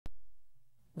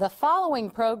The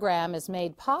following program is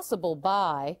made possible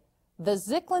by the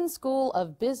Zicklin School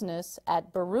of Business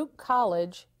at Baruch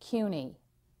College, CUNY.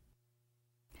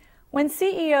 When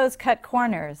CEOs cut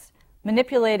corners,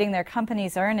 manipulating their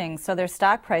company's earnings so their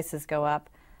stock prices go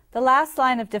up, the last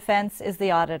line of defense is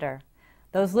the auditor.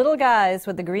 Those little guys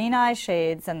with the green eye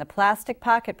shades and the plastic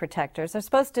pocket protectors are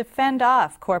supposed to fend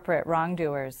off corporate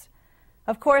wrongdoers.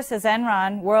 Of course, as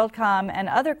Enron, WorldCom, and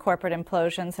other corporate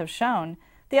implosions have shown,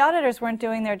 the auditors weren't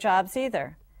doing their jobs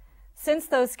either. Since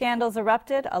those scandals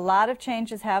erupted, a lot of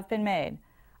changes have been made.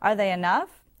 Are they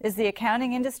enough? Is the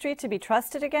accounting industry to be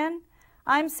trusted again?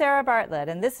 I'm Sarah Bartlett,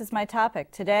 and this is my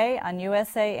topic today on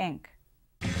USA Inc.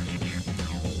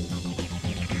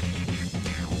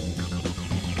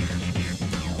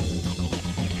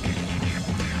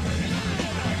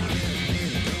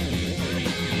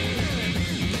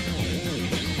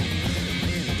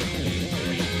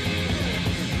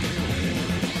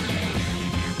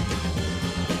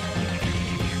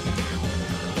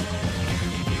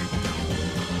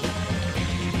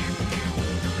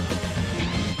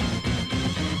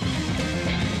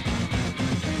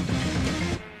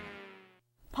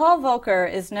 Paul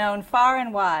Volcker is known far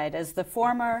and wide as the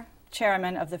former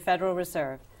chairman of the Federal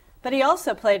Reserve, but he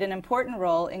also played an important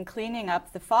role in cleaning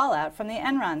up the fallout from the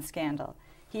Enron scandal.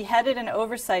 He headed an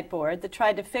oversight board that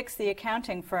tried to fix the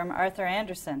accounting firm Arthur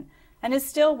Andersen and is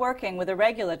still working with a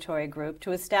regulatory group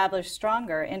to establish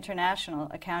stronger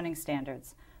international accounting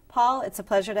standards. Paul, it's a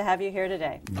pleasure to have you here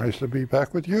today. Nice to be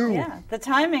back with you. Yeah, the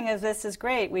timing of this is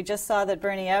great. We just saw that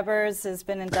Bernie Ebbers has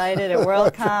been indicted at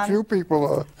WorldCom. A few people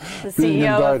are being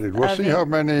indicted. We'll see how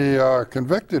many are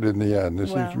convicted in the end. There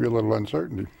seems to be a little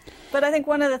uncertainty. But I think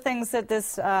one of the things that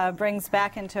this brings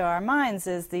back into our minds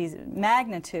is the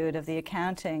magnitude of the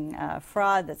accounting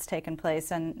fraud that's taken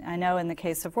place. And I know in the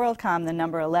case of WorldCom, the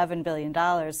number $11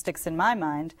 billion sticks in my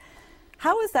mind.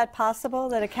 How is that possible,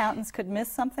 that accountants could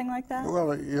miss something like that?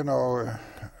 Well, you know,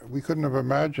 we couldn't have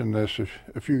imagined this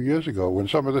a few years ago when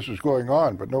some of this was going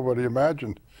on, but nobody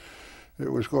imagined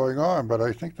it was going on. But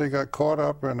I think they got caught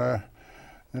up in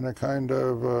a kind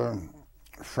of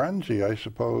frenzy, I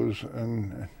suppose,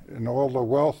 in all the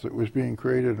wealth that was being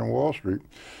created in Wall Street.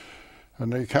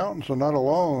 And the accountants are not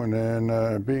alone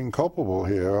in being culpable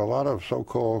here. A lot of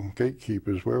so-called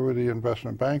gatekeepers. Where were the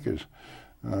investment bankers?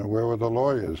 Where were the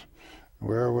lawyers?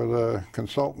 Where were the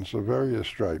consultants of various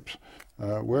stripes?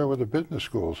 Where were the business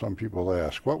schools, some people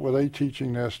ask? What were they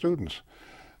teaching their students?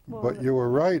 Well, but you were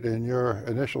right in your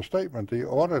initial statement. The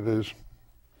auditors,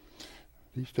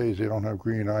 these days they don't have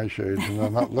green eye shades and they're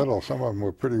not little. Some of them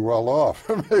were pretty well off.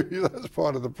 Maybe that's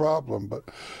part of the problem.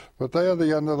 But they are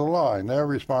the end of the line. Their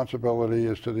responsibility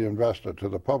is to the investor, to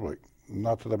the public,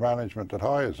 not to the management that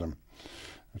hires them.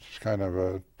 It's kind of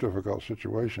a difficult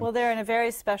situation. Well, they're in a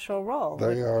very special role.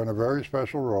 They are in a very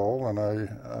special role, and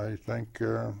I think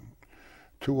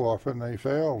too often they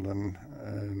failed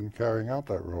in carrying out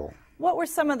that role. What were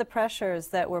some of the pressures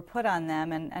that were put on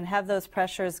them, and have those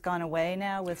pressures gone away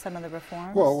now with some of the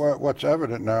reforms? Well, what's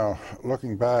evident now,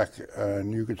 looking back,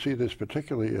 and you could see this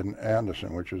particularly in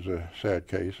Andersen, which is a sad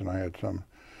case, and I had some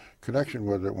connection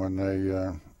with it when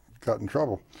they got in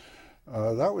trouble.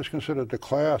 That was considered the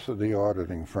class of the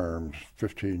auditing firms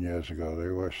 15 years ago. They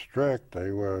were strict,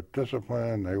 they were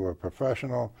disciplined, they were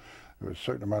professional. There was a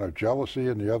certain amount of jealousy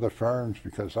in the other firms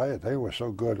because they were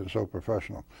so good and so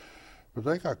professional. But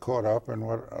they got caught up in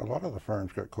what a lot of the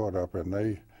firms got caught up in.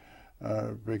 They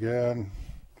began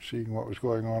seeing what was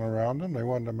going on around them. They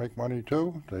wanted to make money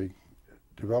too. They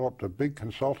developed a big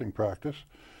consulting practice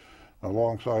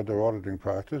alongside their auditing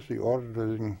practice. The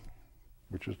auditing,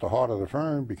 which is the heart of the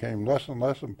firm, became less and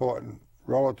less important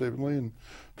relatively in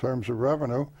terms of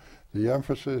revenue. The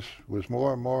emphasis was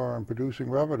more and more on producing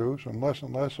revenues and less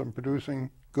on producing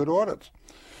good audits.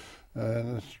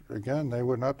 And again, they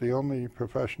were not the only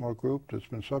professional group that's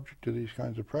been subject to these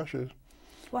kinds of pressures.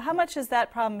 Well, how much has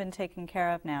that problem been taken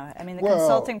care of now? I mean, the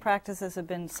consulting practices have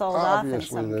been sold off in some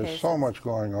cases. Obviously, there's so much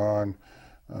going on.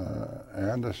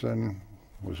 Andersen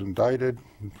was indicted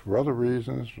for other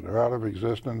reasons. They're out of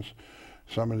existence.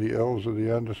 Some of the ills of the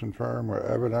Andersen firm were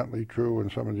evidently true in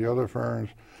some of the other firms,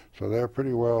 so they're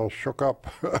pretty well shook up,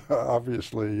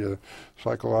 obviously,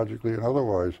 psychologically and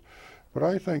otherwise. But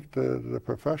I think the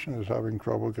profession is having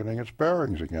trouble getting its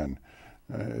bearings again.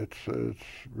 It's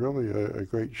really a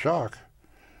great shock,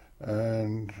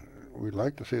 and we'd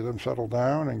like to see them settle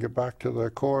down and get back to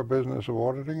their core business of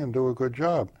auditing and do a good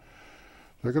job.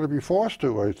 They're going to be forced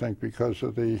to, I think, because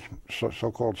of the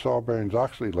so-called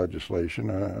Sarbanes-Oxley legislation,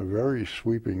 a very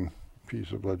sweeping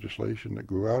piece of legislation that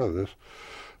grew out of this,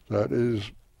 that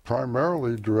is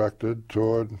primarily directed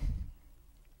toward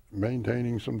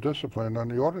maintaining some discipline on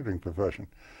the auditing profession.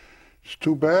 It's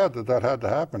too bad that that had to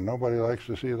happen. Nobody likes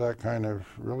to see that kind of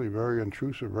really very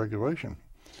intrusive regulation.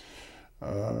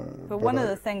 But one of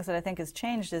the things that I think has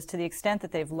changed is to the extent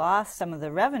that they've lost some of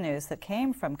the revenues that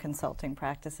came from consulting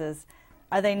practices,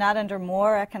 are they not under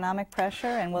more economic pressure?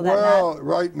 And will that well,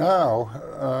 right now,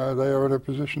 they are in a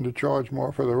position to charge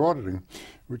more for their auditing,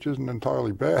 which isn't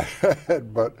entirely bad,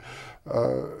 but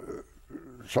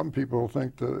some people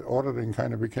think that auditing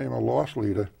kind of became a loss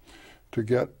leader to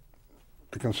get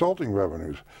the consulting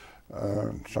revenues.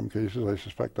 In some cases, I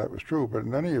suspect that was true, but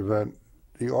in any event,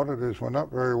 the auditors were not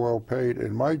very well paid,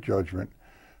 in my judgment,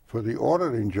 for the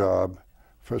auditing job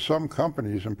for some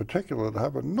companies in particular that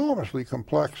have enormously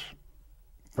complex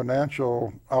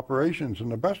financial operations in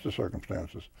the best of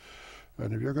circumstances.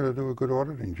 And if you're going to do a good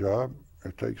auditing job,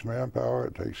 it takes manpower,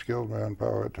 it takes skilled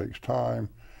manpower, it takes time,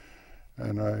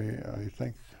 and I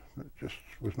think it just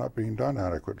was not being done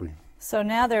adequately. So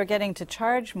now they're getting to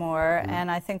charge more,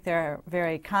 and I think they're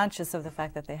very conscious of the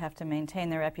fact that they have to maintain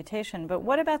their reputation. But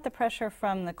what about the pressure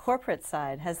from the corporate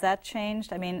side? Has that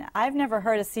changed? I mean, I've never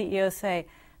heard a CEO say,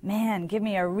 man, give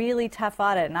me a really tough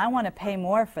audit, and I want to pay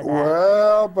more for that.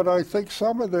 Well, but I think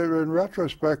some of them, in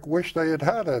retrospect, wish they had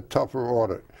had a tougher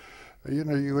audit. You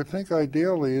know, you would think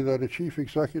ideally that a chief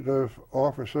executive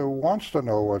officer wants to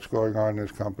know what's going on in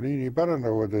his company, and he better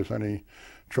know if there's any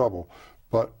trouble.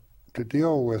 But to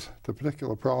deal with the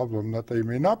particular problem that they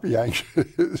may not be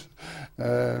anxious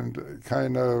and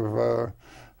kind of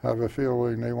have a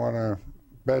feeling they want to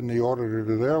bend the auditor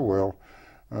to their will.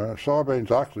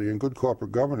 Sarbanes-Oxley in good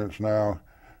corporate governance now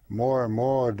more and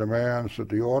more demands that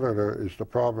the auditor is the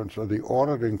province of the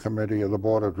auditing committee of the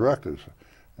board of directors.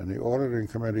 And the auditing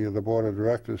committee of the board of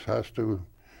directors has to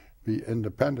be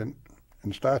independent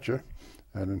in stature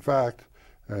and in fact,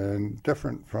 and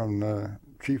different from the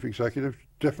chief executive,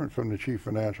 different from the chief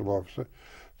financial officer.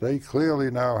 They clearly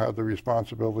now have the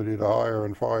responsibility to hire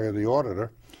and fire the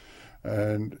auditor.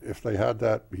 And if they had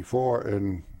that before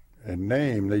in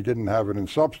name, they didn't have it in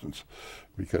substance,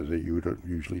 because they would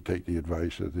usually take the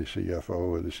advice of the CFO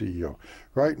or the CEO.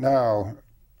 Right now,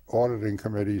 auditing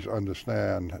committees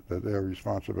understand that their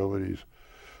responsibilities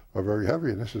are very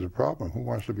heavy, and this is a problem. Who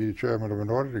wants to be the chairman of an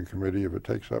auditing committee if it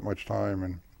takes that much time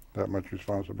and that much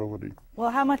responsibility? Well,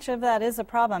 how much of that is a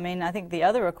problem? I mean, I think the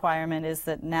other requirement is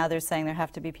that now they're saying there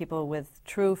have to be people with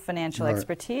true financial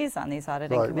expertise on these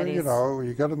auditing committees. Well, you know,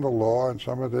 you get in the law and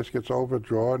some of this gets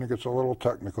overdrawn, it gets a little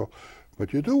technical,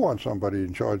 but you do want somebody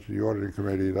in charge of the auditing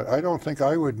committee. That I don't think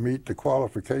I would meet the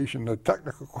qualification, the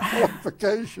technical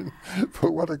qualification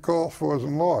for what it calls for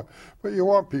in law. But you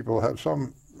want people to have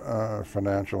some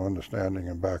financial understanding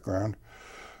and background.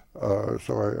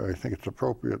 So I think it's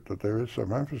appropriate that there is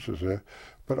some emphasis there.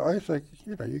 But I think,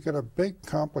 you know, you get a big,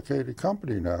 complicated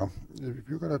company now. If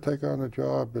you're going to take on a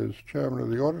job as chairman of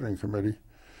the auditing committee,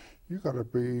 you've got to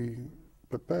be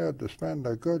prepared to spend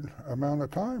a good amount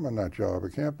of time on that job.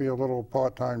 It can't be a little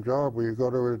part-time job where you go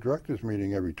to a director's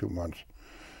meeting every 2 months.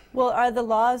 Well, are the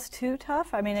laws too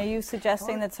tough? I mean, are you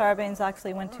suggesting that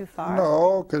Sarbanes-Oxley went too far?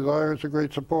 No, because I was a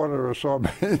great supporter of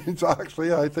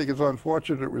Sarbanes-Oxley. I think it's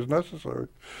unfortunate it was necessary.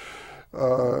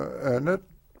 And it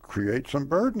creates some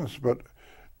burdens, but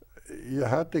you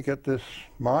had to get this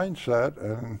mindset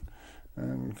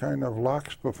and kind of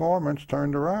lax performance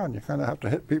turned around. You kind of have to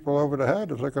hit people over the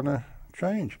head if they're going to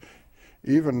change.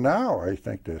 Even now, I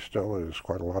think there still is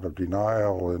quite a lot of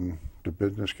denial in the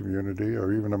business community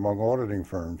or even among auditing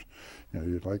firms. You know,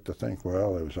 you'd like to think,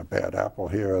 well, there was a bad apple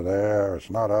here or there,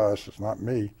 it's not us, it's not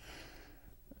me.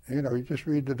 You know, you just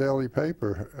read the daily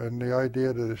paper and the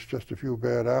idea that it's just a few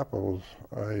bad apples,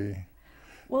 I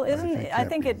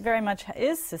think it very much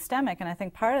is systemic, and I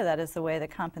think part of that is the way the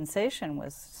compensation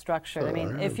was structured. I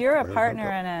mean, if you're a partner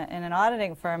in an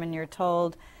auditing firm and you're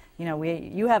told, you know,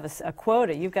 you have a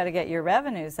quota, you've got to get your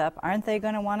revenues up, aren't they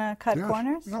going to want to cut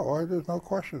corners? No, there's no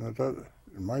question that,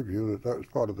 in my view, that was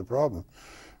part of the problem.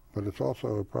 But it's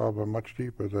also a problem much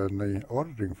deeper than the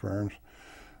auditing firms.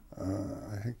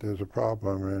 I think there's a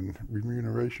problem in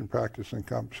remuneration practice and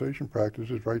compensation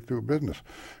practices right through business.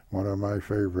 One of my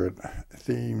favorite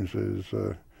themes is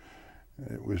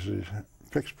it was a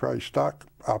fixed price stock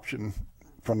option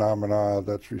phenomena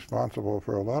that's responsible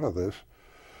for a lot of this.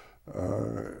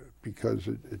 Because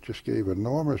it just gave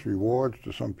enormous rewards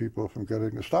to some people from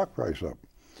getting the stock price up.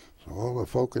 So all the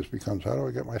focus becomes, how do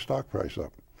I get my stock price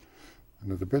up?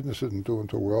 And if the business isn't doing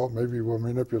too well, maybe we'll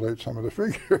manipulate some of the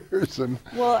figures.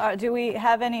 Well, do we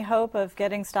have any hope of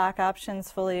getting stock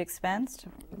options fully expensed?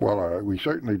 Well, we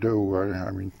certainly do. I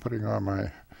mean, putting on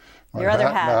my Your other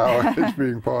hat now as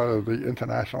being part of the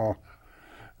international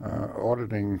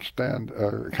Accounting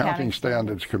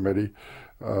Standards Committee,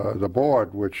 the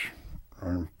board, which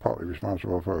I'm partly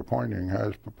responsible for appointing,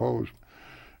 has proposed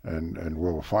and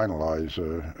will finalize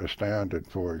a standard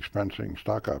for expensing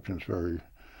stock options very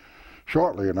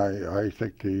shortly. And I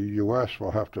think the U.S.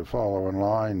 will have to follow in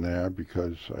line there,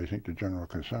 because I think the general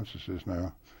consensus is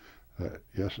now that,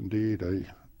 yes, indeed, a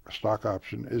stock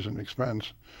option is an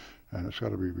expense, and it's got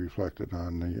to be reflected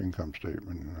on the income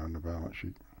statement and on the balance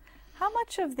sheet. How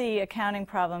much of the accounting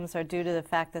problems are due to the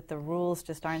fact that the rules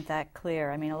just aren't that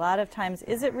clear? I mean, a lot of times,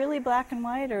 is it really black and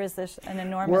white, or is this an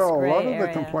enormous gray area? Well, a lot of the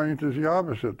complaint is the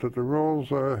opposite, that the rules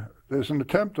there's an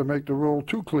attempt to make the rule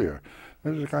too clear.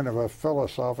 This is kind of a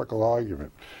philosophical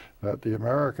argument that the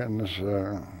Americans,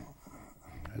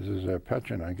 this is their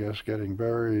penchant, I guess, getting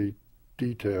very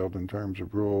detailed in terms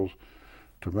of rules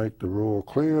to make the rule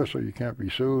clear so you can't be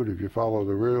sued if you follow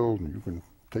the rule, and you can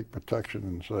take protection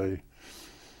and say,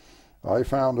 I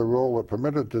found a rule that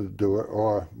permitted to do it,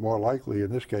 or more likely in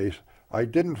this case, I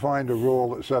didn't find a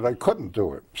rule that said I couldn't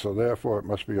do it, so therefore it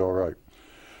must be all right.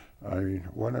 I mean,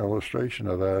 one illustration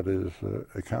of that is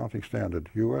accounting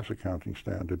standard, U.S. accounting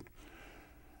standard,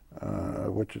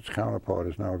 which its counterpart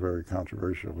is now very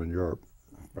controversial in Europe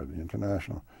by the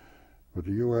international. But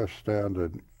the U.S.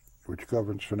 standard, which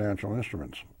governs financial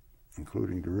instruments,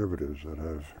 including derivatives that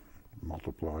have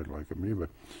multiplied like amoeba,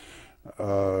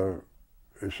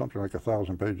 is something like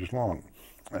 1,000 pages long,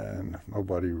 and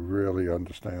nobody really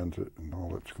understands it in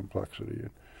all its complexity.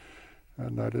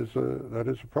 And that is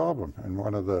a problem. And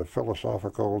one of the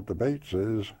philosophical debates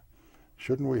is,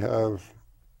 shouldn't we have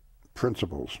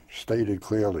principles stated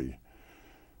clearly,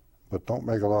 but don't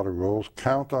make a lot of rules,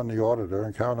 count on the auditor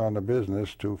and count on the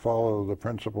business to follow the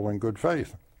principle in good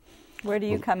faith? Where do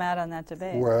you come out on that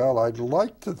debate? Well, I'd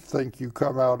like to think you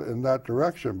come out in that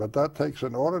direction, but that takes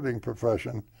an auditing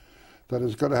profession that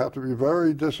is going to have to be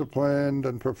very disciplined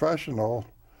and professional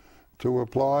to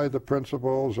apply the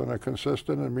principles in a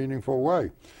consistent and meaningful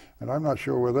way. And I'm not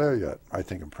sure we're there yet. I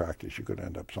think in practice you could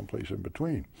end up someplace in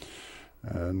between.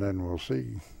 And then we'll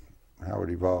see how it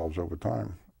evolves over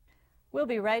time. We'll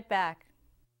be right back.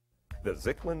 The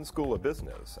Zicklin School of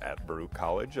Business at Baruch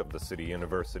College of the City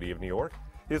University of New York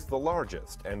is the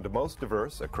largest and most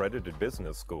diverse accredited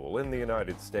business school in the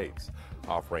United States,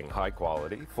 offering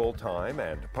high-quality, full-time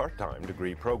and part-time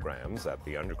degree programs at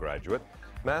the undergraduate,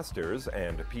 master's,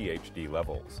 and PhD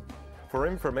levels. For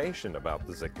information about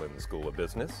the Zicklin School of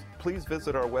Business, please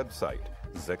visit our website,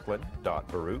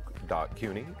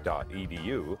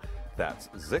 zicklin.baruch.cuny.edu. That's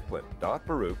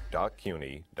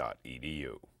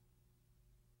zicklin.baruch.cuny.edu.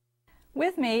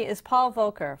 With me is Paul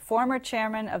Volcker, former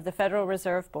chairman of the Federal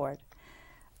Reserve Board.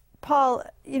 Paul,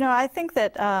 you know, I think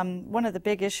that one of the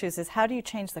big issues is, how do you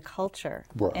change the culture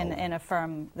in a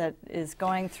firm that is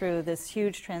going through this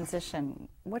huge transition?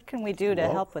 What can we do to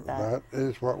help with that? That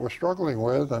is what we're struggling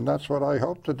with, and that's what I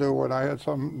hope to do when I had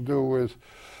something to do with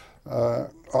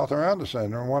Arthur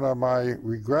Andersen. And one of my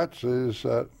regrets is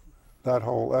that that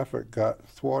whole effort got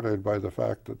thwarted by the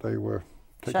fact that they were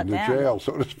taken to jail,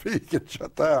 so to speak, and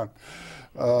shut down.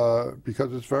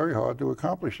 Because it's very hard to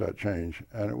accomplish that change,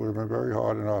 and it would have been very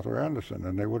hard in Arthur Andersen,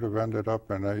 and they would have ended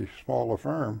up in a smaller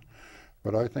firm.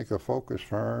 But I think a focused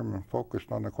firm and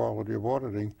focused on the quality of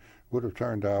auditing would have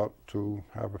turned out to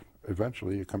have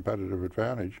eventually a competitive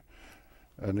advantage,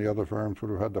 and the other firms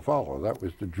would have had to follow. That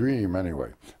was the dream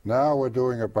anyway. Now we're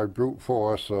doing it by brute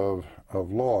force of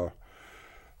law,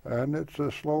 and it's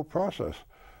a slow process.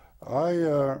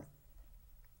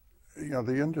 You know,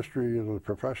 the industry, the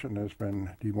profession has been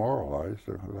demoralized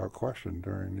without question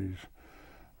during these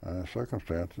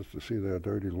circumstances, to see their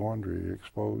dirty laundry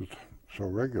exposed so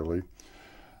regularly.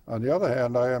 On the other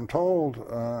hand, I am told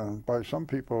by some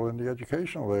people in the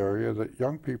educational area that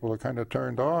young people are kind of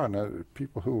turned on,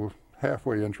 people who were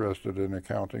halfway interested in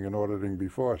accounting and auditing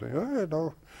before, saying, oh,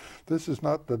 no, this is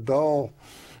not the dull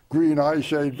green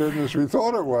eyeshade business we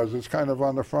thought it was. It's kind of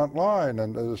on the front line,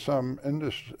 and there's some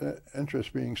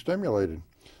interest being stimulated.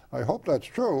 I hope that's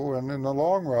true, and in the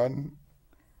long run,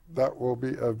 that will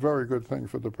be a very good thing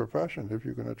for the profession if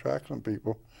you can attract some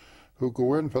people who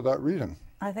go in for that reason.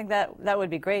 I think that would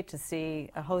be great to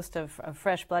see a host of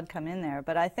fresh blood come in there.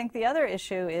 But I think the other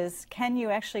issue is, can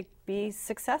you actually be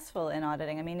successful in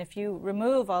auditing? I mean, if you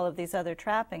remove all of these other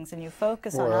trappings and you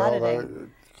focus on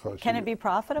auditing, can it be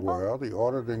profitable? Well, the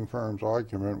auditing firm's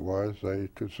argument was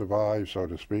to survive, so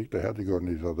to speak, they had to go in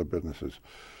these other businesses.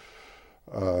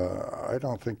 I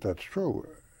don't think that's true.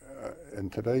 In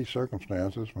today's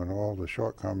circumstances, when all the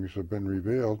shortcomings have been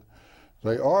revealed,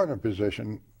 they are in a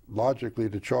position logically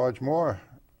to charge more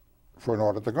for an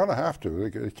audit. They're going to have to.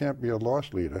 It can't be a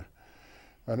loss leader.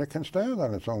 And it can stand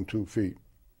on its own 2 feet.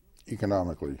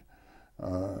 economically.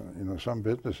 You know, some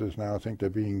businesses now think they're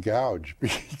being gouged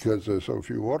because there's so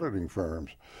few auditing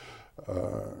firms.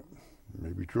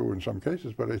 Maybe true in some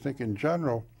cases, but I think in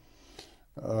general,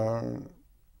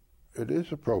 it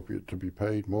is appropriate to be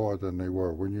paid more than they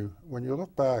were. When you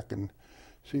look back and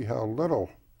see how little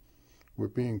we're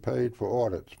being paid for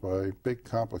audits by big,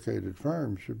 complicated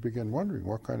firms, you begin wondering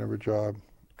what kind of a job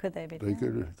could they be doing?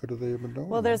 Could they have been doing?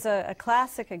 Well, there's a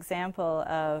classic example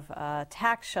of a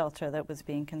tax shelter that was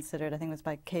being considered. I think it was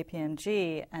by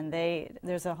KPMG, and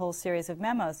there's a whole series of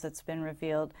memos that's been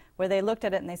revealed where they looked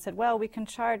at it and they said, well, we can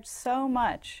charge so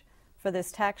much for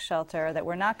this tax shelter that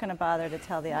we're not going to bother to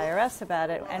tell the IRS about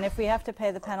it, and if we have to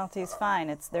pay the penalties,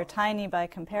 fine. They're tiny by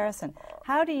comparison.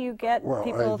 How do you get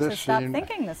people to stop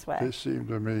thinking this way? This seemed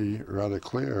to me rather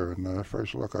clear in the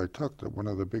first look I took, that one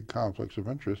of the big conflicts of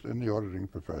interest in the auditing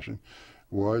profession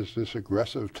was this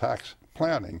aggressive tax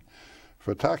planning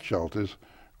for tax shelters,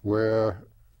 where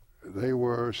they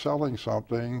were selling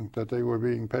something that they were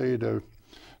being paid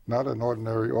not an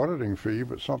ordinary auditing fee,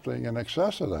 but something in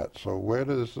excess of that. So where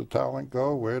does the talent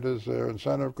go? Where does their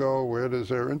incentive go? Where does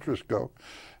their interest go?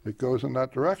 It goes in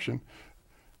that direction.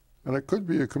 And it could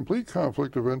be a complete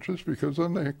conflict of interest, because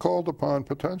then they're called upon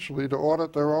potentially to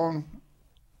audit their own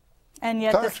and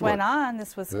yet this went on.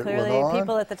 This was clearly,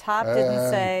 people at the top didn't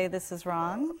say this is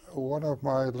wrong. One of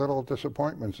my little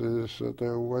disappointments is that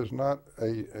there was not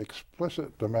an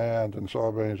explicit demand in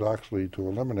Sarbanes-Oxley to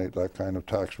eliminate that kind of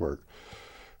tax work.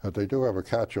 They do have a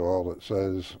catch-all that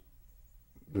says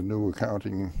the new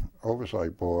Accounting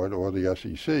Oversight Board or the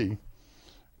SEC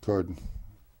could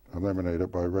eliminate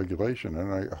it by regulation,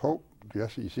 and I hope the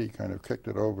SEC kind of kicked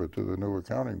it over to the new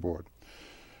Accounting Board.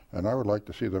 And I would like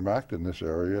to see them act in this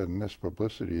area, and this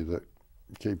publicity that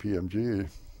KPMG,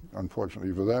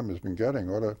 unfortunately for them, has been getting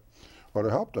ought to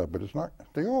help that, but it's not.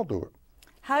 They all do it.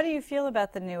 How do you feel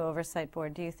about the new oversight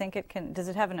board? Do you think it can? Does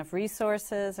it have enough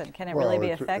resources, and can it really be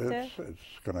effective?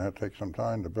 It's going to take some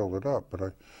time to build it up,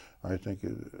 but I think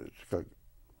it's got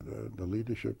the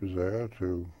leadership is there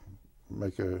to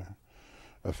make a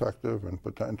effective and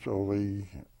potentially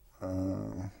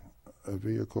a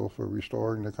vehicle for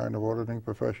restoring the kind of auditing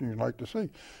profession you'd like to see.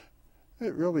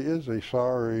 It really is a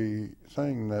sorry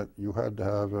thing that you had to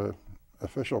have an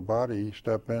official body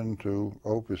step in to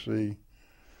oversee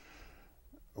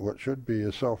what should be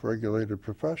a self-regulated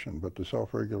profession, but the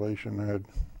self-regulation had,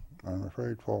 I'm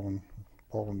afraid, fallen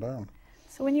down.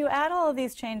 So when you add all of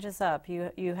these changes up,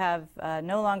 you have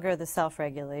no longer the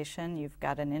self-regulation. You've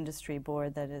got an industry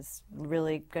board that is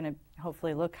really going to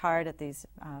hopefully look hard at these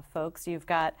folks. You've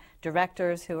got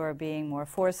directors who are being more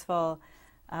forceful.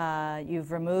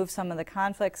 You've removed some of the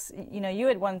conflicts. You know, you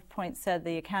at one point said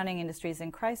the accounting industry is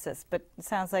in crisis, but it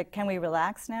sounds like, can we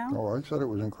relax now? Oh, I said it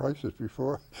was in crisis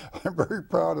before. I'm very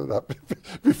proud of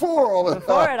that. Before all that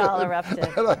Before it all erupted.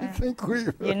 And I think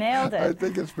you nailed it. I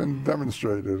think it's been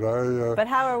demonstrated. But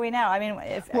how are we now? I mean,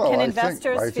 can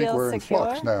investors feel secure? I think we're in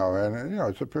flux now, and you know,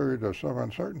 it's a period of some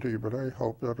uncertainty, but I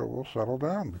hope that it will settle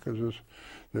down, because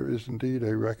there is indeed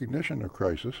a recognition of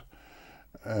crisis.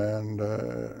 And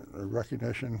a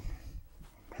recognition,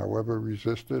 however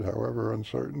resisted, however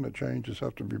uncertain, that changes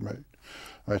have to be made.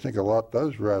 I think a lot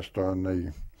does rest on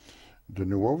the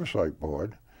new oversight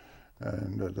board,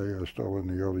 and they are still in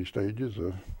the early stages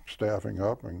of staffing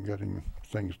up and getting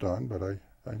things done, but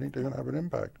I think they're going to have an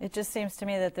impact. It just seems to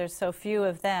me that there's so few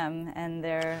of them, and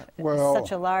they're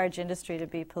such a large industry to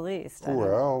be policed.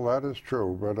 Well, that is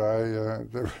true, but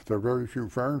there are very few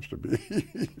firms to be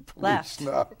policed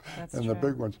now, That's and true. the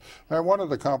big ones. And one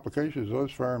of the complications,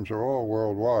 those firms are all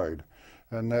worldwide,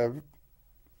 and they're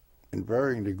in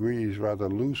varying degrees rather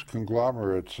loose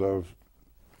conglomerates of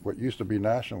what used to be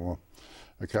national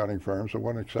accounting firms. And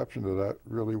one exception to that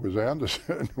really was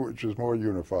Anderson, which is more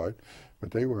unified, but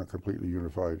they weren't completely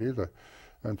unified either.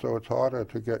 And so it's harder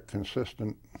to get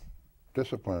consistent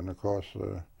discipline across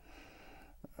the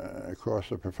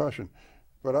profession.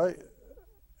 But I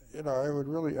would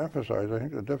really emphasize, I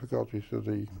think the difficulties of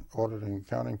the auditing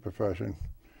accounting profession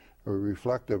are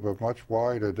reflective of much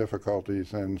wider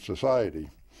difficulties in society.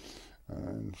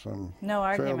 And no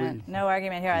argument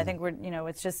here. I think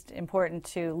it's just important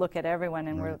to look at everyone,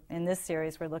 and we're in this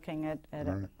series we're looking at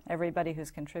everybody who's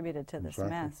contributed to this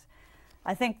mess.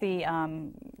 I think the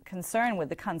concern with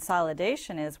the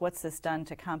consolidation is, what's this done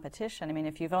to competition? I mean,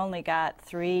 if you've only got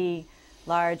 3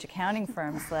 large accounting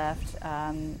firms left,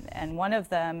 and one of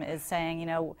them is saying, you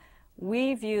know,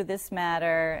 we view this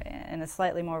matter in a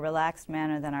slightly more relaxed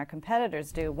manner than our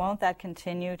competitors do, won't that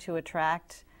continue to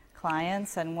attract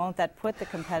clients, and won't that put the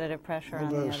competitive pressure on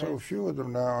the others? There's so few of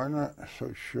them now, I'm not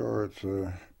so sure it's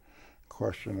a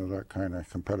question of that kind of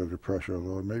competitive pressure,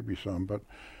 although there may be some, but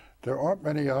there aren't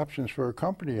many options for a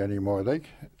company anymore.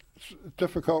 It's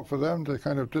difficult for them to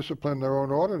kind of discipline their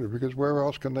own auditor, because where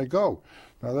else can they go?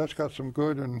 Now that's got some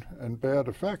good and bad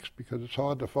effects, because it's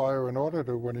hard to fire an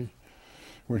auditor when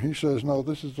he says, no,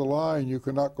 this is the line you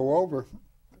cannot go over.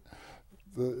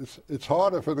 It's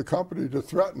harder for the company to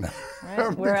threaten.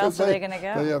 Right. Where else are they going to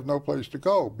go? They have no place to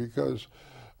go, because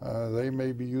they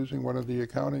may be using one of the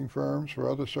accounting firms for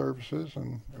other services,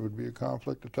 and it would be a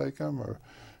conflict to take them,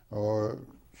 or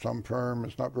some firm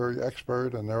is not very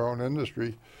expert in their own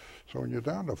industry. So when you're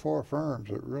down to 4 firms,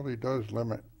 it really does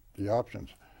limit the options.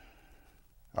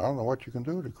 I don't know what you can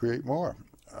do to create more.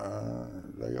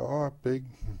 They are big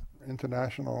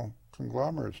international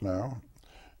conglomerates now,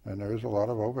 and there is a lot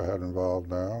of overhead involved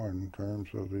now in terms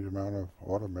of the amount of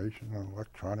automation and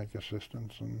electronic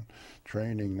assistance and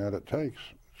training that it takes.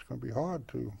 It's going to be hard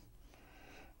to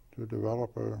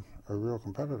develop a real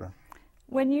competitor.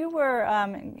 When you were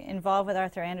involved with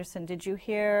Arthur Andersen, did you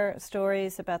hear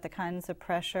stories about the kinds of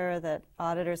pressure that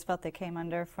auditors felt they came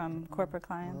under from corporate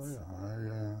clients? Oh,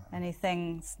 yeah.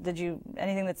 Anything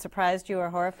that surprised you or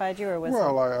horrified you, or was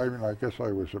well, I mean, I guess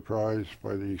I was surprised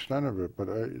by the extent of it, but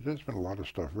there's been a lot of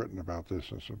stuff written about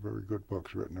this, and some very good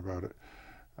books written about it.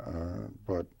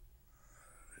 But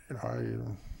you know,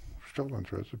 I'm still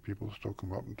interested. People still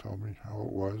come up and tell me how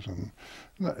it was, and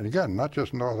again, not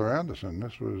just in Arthur Andersen.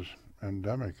 This was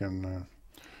endemic in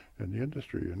the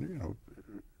industry, and you know,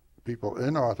 people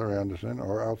in Arthur Andersen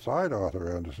or outside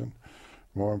Arthur Andersen,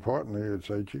 more importantly, would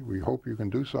say, gee, we hope you can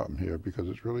do something here, because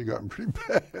it's really gotten pretty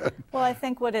bad. Well, I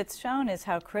think what it's shown is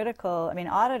how critical, I mean,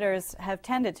 auditors have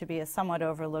tended to be a somewhat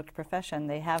overlooked profession.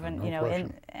 They haven't, No you know,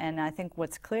 question. and I think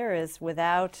what's clear is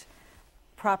without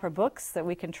proper books that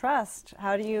we can trust,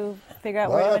 how do you figure out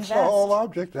where to invest? That's the whole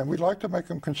object, and we'd like to make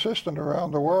them consistent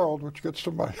around the world, which gets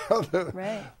to my other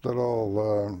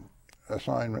little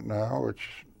assignment now,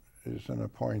 which is in a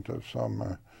point of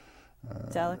some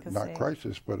delicacy. Not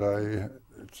crisis, but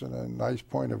it's in a nice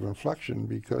point of inflection,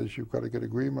 because you've got to get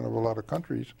agreement of a lot of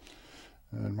countries,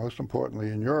 and most importantly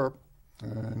in Europe.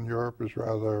 And Europe is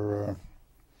rather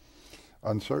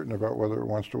uncertain about whether it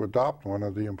wants to adopt one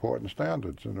of the important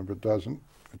standards, and if it doesn't,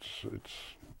 it's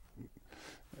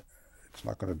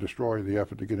not going to destroy the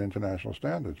effort to get international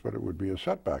standards, but it would be a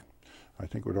setback. I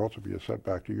think it would also be a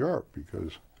setback to Europe,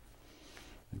 because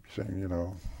you'd be saying, you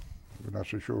know, we're not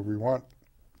so sure we want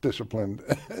disciplined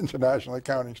international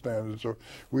accounting standards, so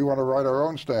we want to write our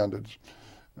own standards,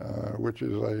 which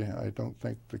is, I don't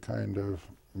think, the kind of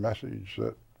message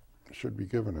that should be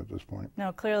given at this point.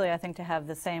 No, clearly I think to have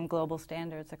the same global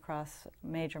standards across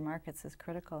major markets is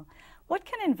critical. What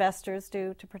can investors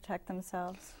do to protect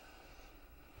themselves?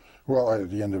 Well,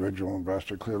 the individual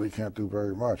investor clearly can't do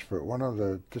very much, but one of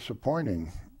the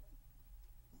disappointing,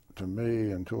 to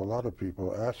me and to a lot of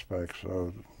people, aspects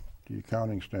of the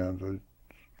accounting standards,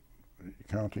 the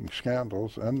accounting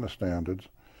scandals and the standards,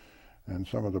 and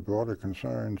some of the broader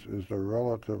concerns, is the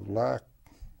relative lack,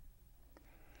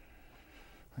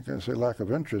 I can say lack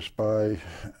of interest by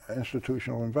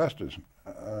institutional investors.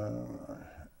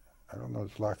 I don't know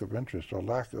if it's lack of interest or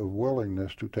lack of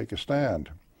willingness to take a stand.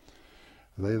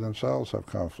 They themselves have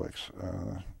conflicts.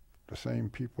 The same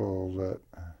people that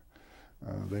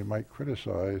they might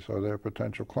criticize are their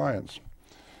potential clients.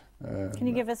 Can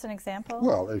you give us an example?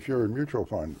 Well, if you're a mutual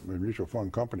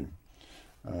fund company,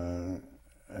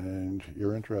 and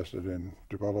you're interested in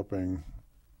developing,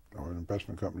 or an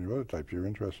investment company of other types, you're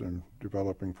interested in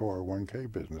developing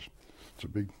 401k business. It's a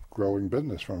big growing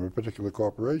business from a particular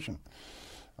corporation.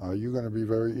 You're going to be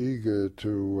very eager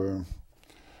to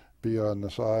be on the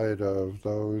side of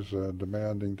those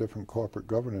demanding different corporate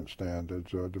governance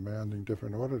standards or demanding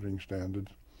different auditing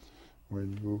standards,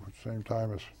 when you, at the same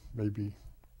time as maybe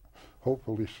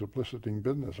hopefully soliciting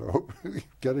business or hopefully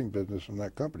getting business from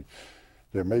that company.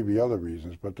 There may be other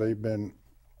reasons, but they've been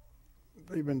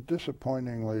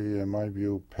disappointingly, in my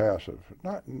view, passive.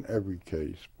 Not in every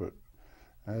case, but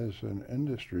as an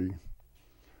industry,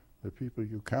 the people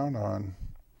you count on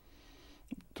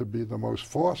to be the most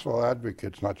forceful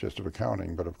advocates, not just of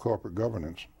accounting, but of corporate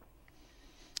governance,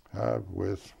 have,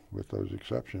 with those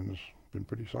exceptions, been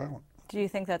pretty silent. Do you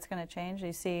think that's going to change? Do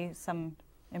you see some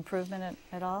improvement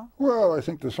at all? Well, I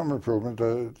think there's some improvement.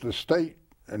 The state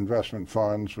investment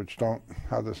funds, which don't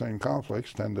have the same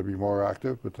conflicts, tend to be more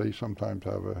active, but they sometimes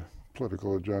have a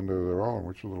political agenda of their own,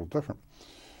 which is a little different.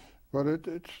 But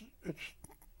it's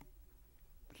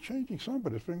changing some,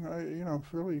 but it's been, you know,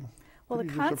 really. Well,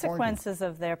 the consequences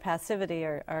of their passivity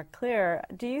are clear.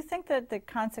 Do you think that the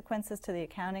consequences to the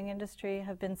accounting industry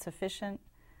have been sufficient?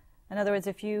 In other words,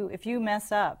 if you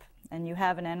mess up and you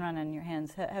have an Enron on your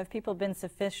hands. Have people been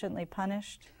sufficiently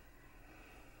punished?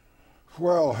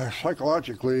 Well,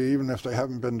 psychologically, even if they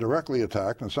haven't been directly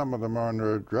attacked, and some of them are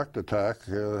under direct attack,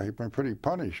 they've been pretty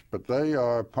punished. But they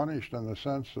are punished in the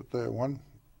sense that one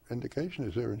indication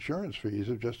is their insurance fees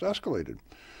have just escalated.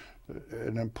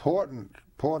 An important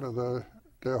part of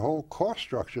their whole cost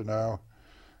structure now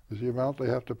is the amount they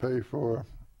have to pay for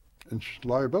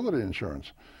liability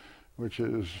insurance, which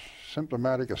is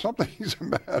symptomatic of something's the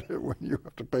matter when you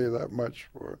have to pay that much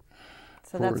for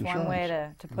So that's insurance. one way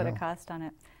to put a cost on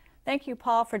it. Thank you,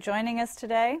 Paul, for joining us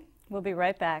today. We'll be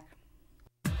right back.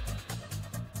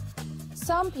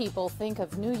 Some people think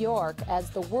of New York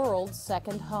as the world's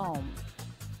second home.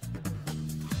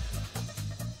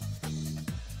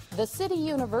 The City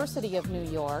University of New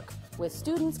York, with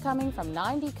students coming from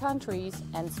 90 countries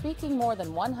and speaking more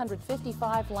than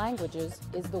 155 languages,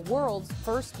 is the world's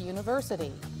first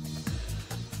university.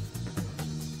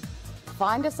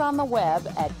 Find us on the web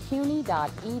at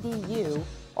cuny.edu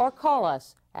or call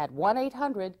us at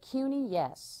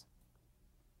 1-800-CUNY-YES.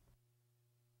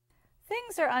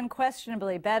 Things are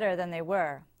unquestionably better than they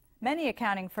were. Many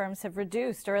accounting firms have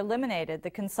reduced or eliminated the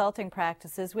consulting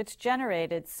practices which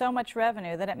generated so much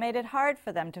revenue that it made it hard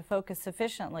for them to focus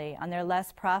sufficiently on their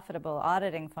less profitable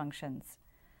auditing functions.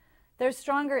 There's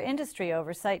stronger industry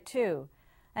oversight too,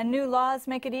 and new laws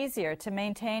make it easier to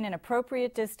maintain an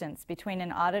appropriate distance between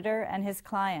an auditor and his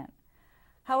client.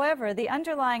 However, the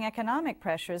underlying economic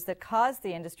pressures that caused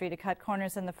the industry to cut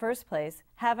corners in the first place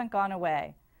haven't gone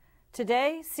away.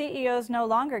 Today, CEOs no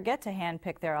longer get to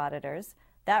handpick their auditors.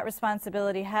 That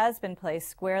responsibility has been placed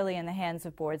squarely in the hands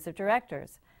of boards of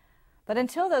directors. But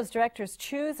until those directors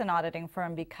choose an auditing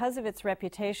firm because of its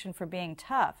reputation for being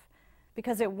tough,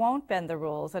 because it won't bend the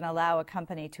rules and allow a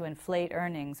company to inflate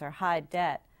earnings or hide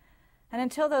debt, and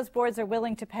until those boards are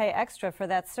willing to pay extra for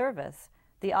that service,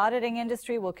 the auditing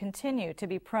industry will continue to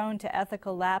be prone to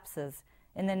ethical lapses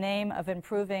in the name of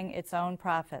improving its own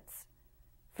profits.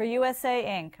 For USA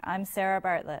Inc., I'm Sarah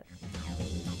Bartlett.